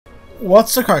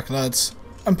What's the crack, lads?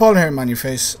 I'm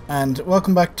PaulHairyManlyFace, and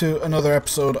welcome back to another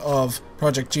episode of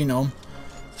Project Genome.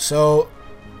 So,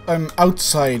 I'm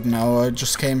outside now. I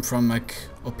just came from, like,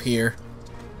 up here.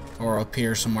 Or up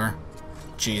here somewhere.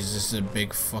 Jesus, this is a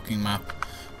big fucking map.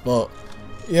 But,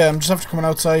 yeah, I'm just after coming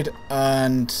outside,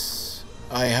 and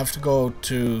I have to go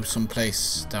to some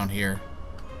place down here.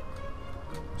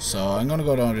 So, I'm gonna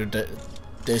go down to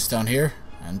this down here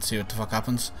and see what the fuck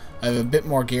happens. I have a bit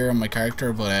more gear on my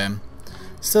character, but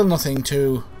still nothing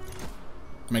too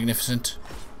magnificent.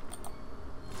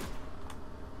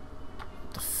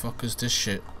 What the fuck is this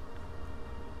shit?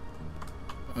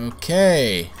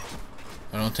 Okay.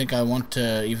 I don't think I want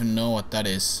to even know what that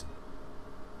is.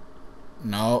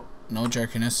 No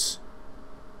jerkiness.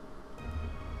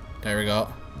 There we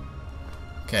go.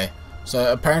 Okay.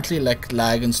 So apparently, like,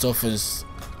 lag and stuff is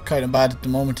kind of bad at the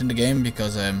moment in the game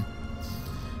because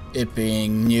it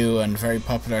being new and very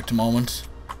popular at the moment,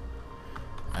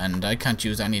 and I can't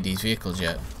use any of these vehicles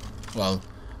yet. Well,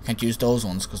 I can't use those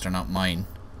ones because they're not mine.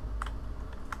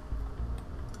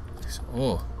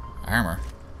 Oh, armor.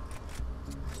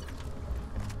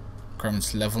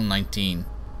 Requirements level 19.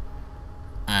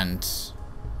 And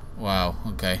wow,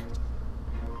 okay.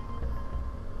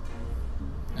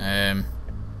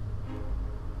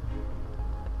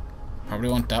 Probably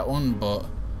want that one, but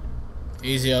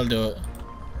easy, I'll do it.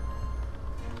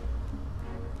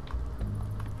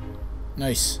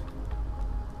 Nice.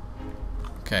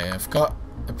 Okay, I've got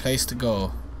a place to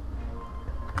go.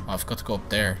 Oh, I've got to go up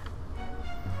there.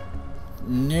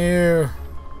 No.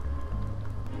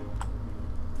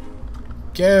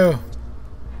 Go.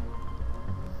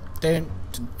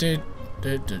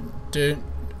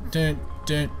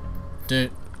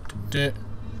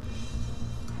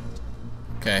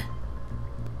 Okay.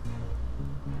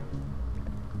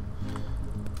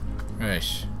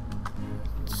 Right.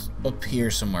 It's up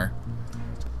here somewhere.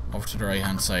 Over to the right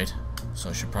hand side. So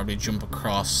I should probably jump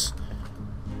across.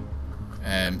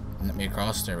 Let me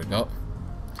across, there we go.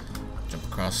 Jump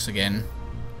across again.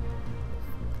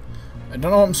 I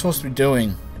don't know what I'm supposed to be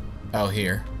doing out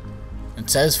here. It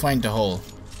says find the hole.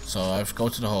 So I have to go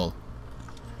to the hole.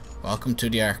 Welcome to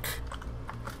the Ark.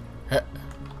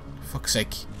 Fuck's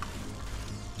sake.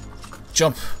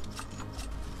 Jump!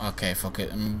 Okay, fuck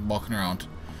it. I'm walking around.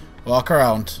 Walk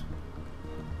around.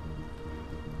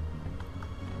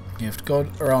 You have to go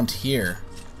around here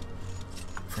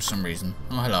for some reason.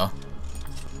 Oh, hello.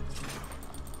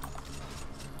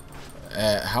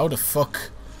 How the fuck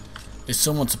is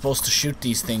someone supposed to shoot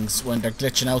these things when they're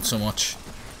glitching out so much?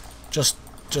 Just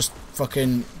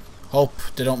fucking hope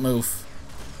they don't move.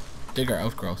 Digger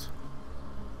outgrowth.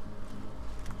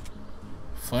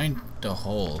 Find the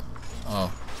hole.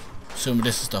 Oh, assume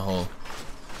this is the hole.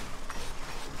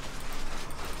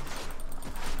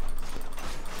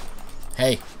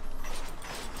 Hey.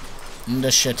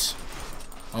 This shit.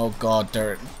 Oh god,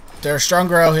 they're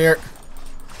stronger out here.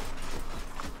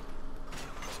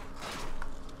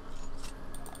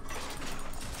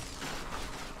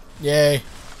 Yay.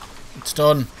 It's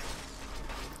done.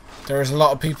 There's a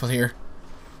lot of people here.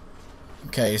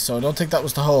 Okay, so I don't think that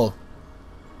was the hole.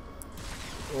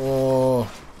 Oh.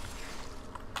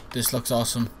 This looks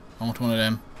awesome. I want one of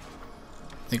them.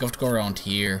 I think I have to go around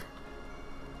here.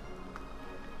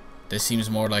 This seems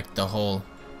more like the hole.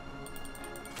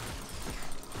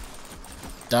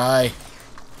 Die.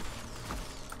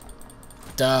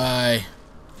 Die.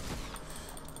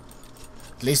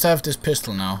 At least I have this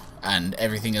pistol now, and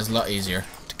everything is a lot easier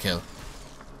to kill.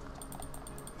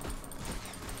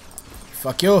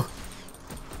 Fuck you.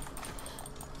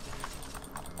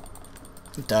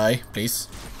 Die, please.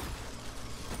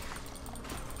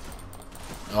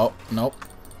 Oh, nope.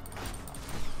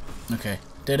 Okay,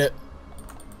 did it.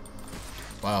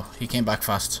 Wow, he came back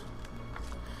fast.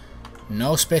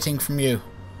 No spitting from you.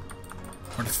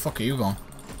 Where the fuck are you going?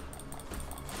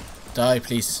 Die,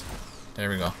 please. There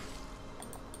we go.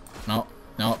 No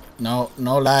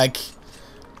lag.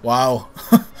 Wow.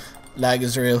 Lag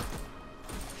is real.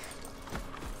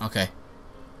 Okay.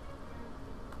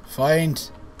 Find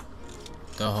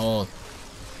the hole.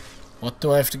 What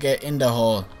do I have to get in the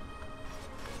hole?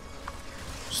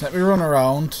 Just let me run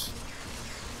around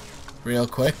real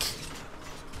quick.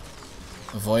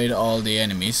 Avoid all the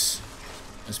enemies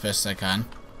as best I can.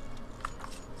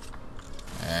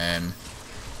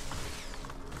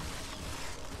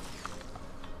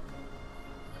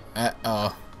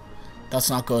 Oh, that's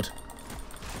not good.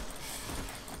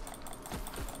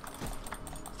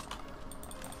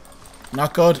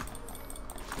 Not good.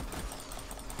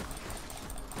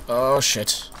 Oh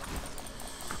shit.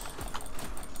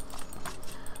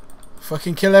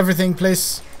 Fucking kill everything,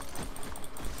 please.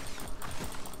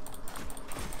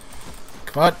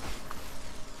 Come on.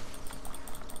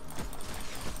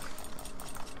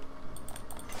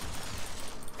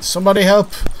 Somebody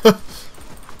help.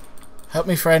 Help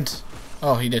me, friend.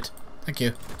 Oh, he did. Thank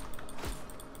you.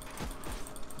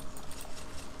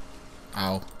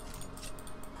 Ow.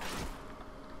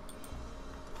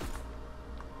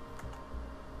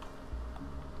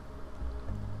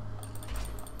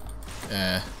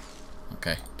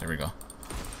 Okay, there we go.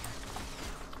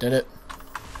 Did it.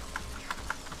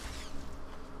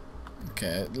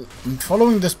 Okay, I'm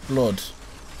following this blood.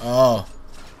 Oh.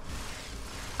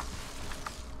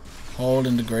 Hold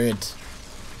in the grid.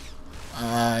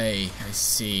 I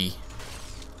see.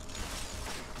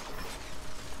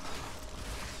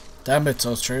 Damn it,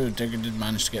 so it's true. Digger did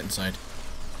manage to get inside.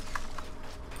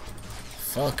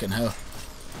 Fucking hell.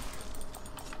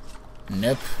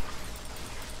 Nope.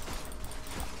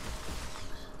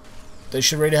 They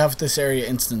should really have this area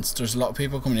instanced. There's a lot of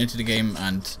people coming into the game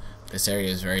and this area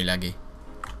is very laggy.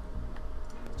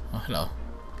 Oh, hello.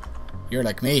 You're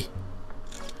like me.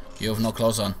 You have no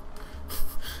clothes on.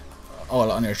 Oh,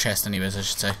 well, on your chest anyways, I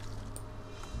should say.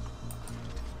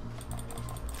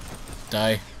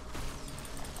 Die.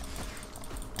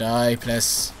 Die,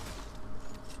 please.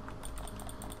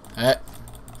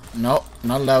 No,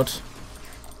 not allowed.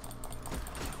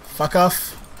 Fuck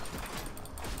off.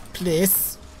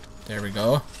 Please. There we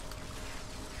go.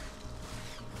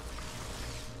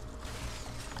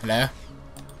 Hello?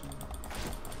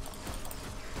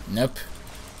 Nope.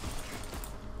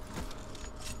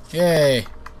 Yay.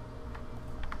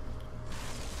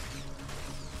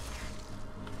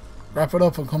 Wrap it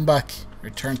up and come back.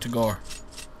 Return to Gore.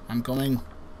 I'm coming.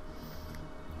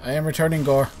 I am returning,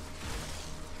 Gore.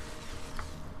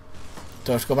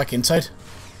 Do I have to go back inside?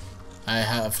 I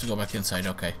have to go back inside,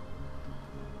 okay.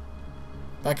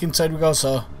 Back inside we go,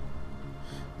 so.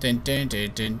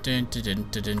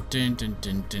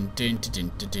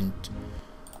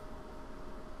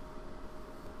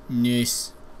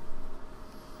 Nice.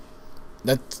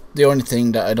 That's the only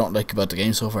thing that I don't like about the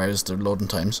game so far is the loading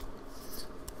times.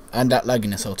 And that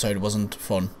lagginess outside wasn't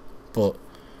fun. But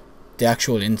the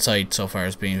actual inside so far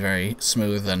has been very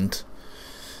smooth and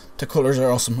the colours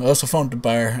are awesome. I also found the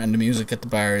bar and the music at the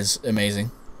bar is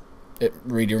amazing. It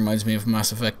really reminds me of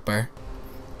Mass Effect bar.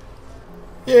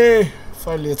 Yay!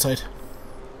 Finally outside.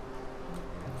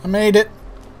 I made it!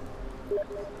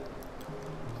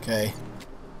 Okay.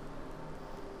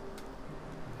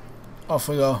 Off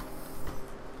we go.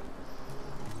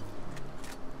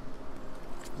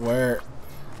 Where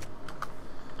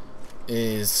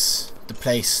is the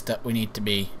place that we need to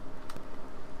be?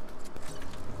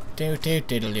 Do do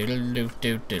diddle doodle do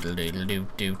do diddle doodle do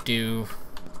do do.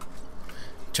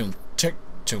 Chung check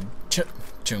chung check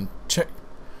chung check.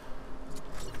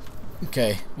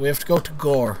 Okay, we have to go to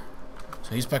Gore.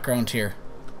 So he's back around here.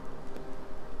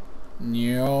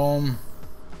 Genom.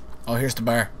 Oh, here's the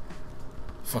bar.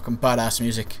 Fucking badass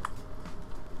music.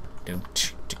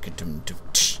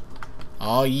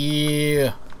 Oh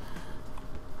yeah.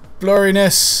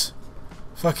 Blurriness.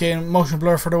 Fucking motion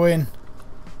blur for the win.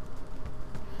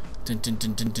 Dun dun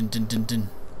dun dun dun dun dun dun.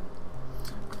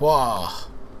 Wow.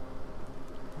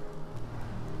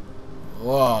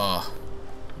 Wow.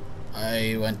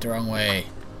 I went the wrong way.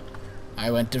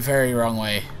 I went the very wrong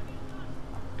way.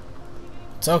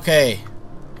 It's okay.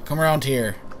 Come around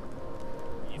here.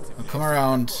 We'll come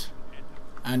around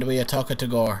and we talk it to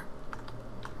Gore.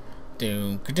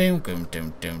 Doom doom doom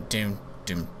doom doom doom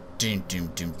doom doom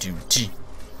doom doom doom doom.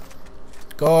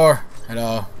 Gore,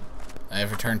 hello. I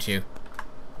have returned to you.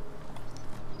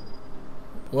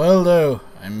 Well do.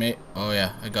 I may oh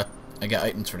yeah, I get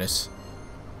items for this.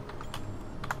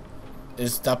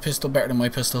 Is that pistol better than my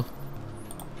pistol?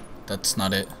 That's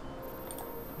not it.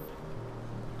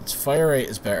 Its fire rate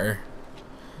is better.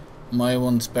 My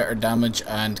one's better damage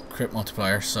and crit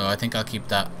multiplier, so I think I'll keep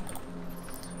that.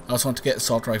 I also want to get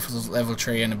assault rifles level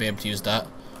 3 and I'll be able to use that.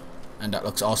 And that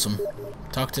looks awesome.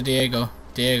 Talk to Diego.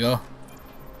 Diego.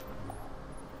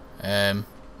 Oh,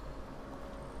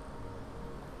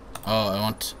 I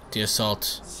want the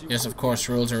assault. Yes, of course,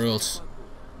 rules are rules.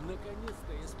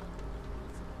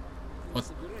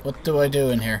 What do I do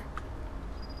in here?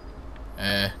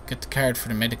 Get the card for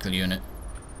the medical unit.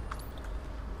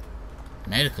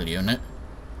 Medical unit?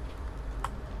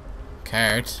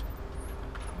 Card?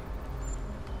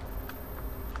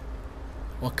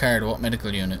 What card? What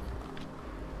medical unit?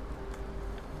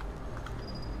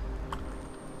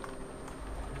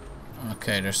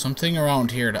 Okay, there's something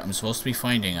around here that I'm supposed to be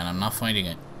finding and I'm not finding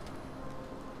it.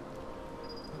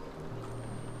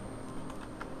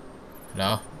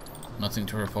 Hello? Nothing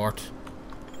to report.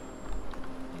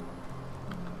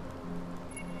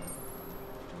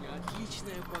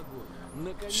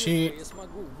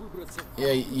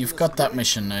 Yeah, you've got that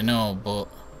mission, I know, but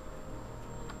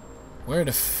where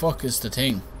the fuck is the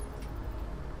thing?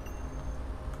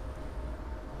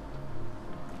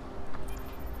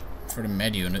 For the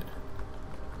med unit.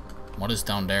 What is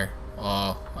down there?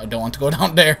 Oh, I don't want to go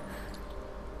down there.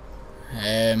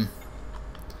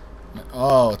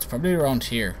 Oh, it's probably around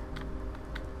here.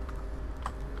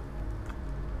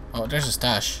 Oh, there's a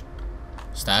stash.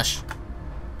 Stash.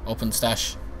 Open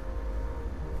stash.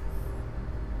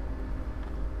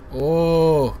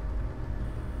 Oh.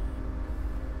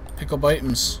 Pick up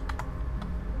items.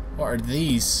 What are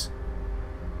these?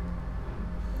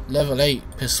 Level 8,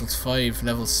 pistols 5,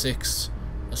 level 6,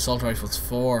 assault rifles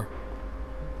 4.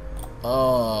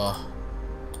 Oh.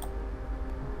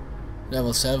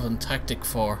 Level 7, tactic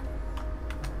 4.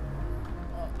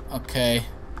 Okay.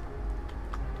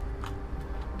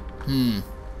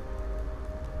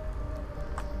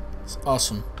 It's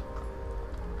awesome.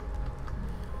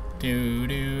 Do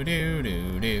do do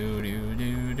do do do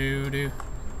do do do.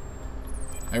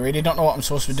 I really don't know what I'm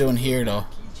supposed to be doing here though.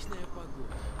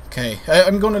 Okay,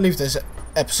 I'm going to leave this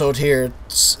episode here.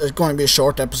 It's going to be a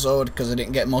short episode because I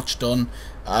didn't get much done,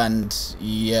 and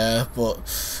yeah,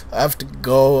 but I have to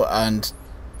go, and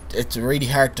it's really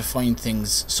hard to find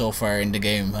things so far in the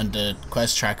game, and the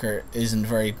quest tracker isn't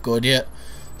very good yet.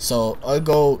 So I'll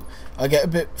get a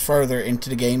bit further into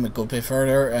the game, go a bit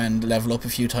further and level up a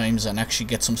few times and actually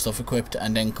get some stuff equipped,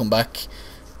 and then come back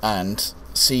and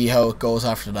see how it goes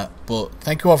after that. But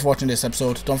thank you all for watching this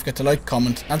episode. Don't forget to like,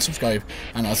 comment and subscribe,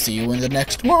 and I'll see you in the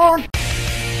next one.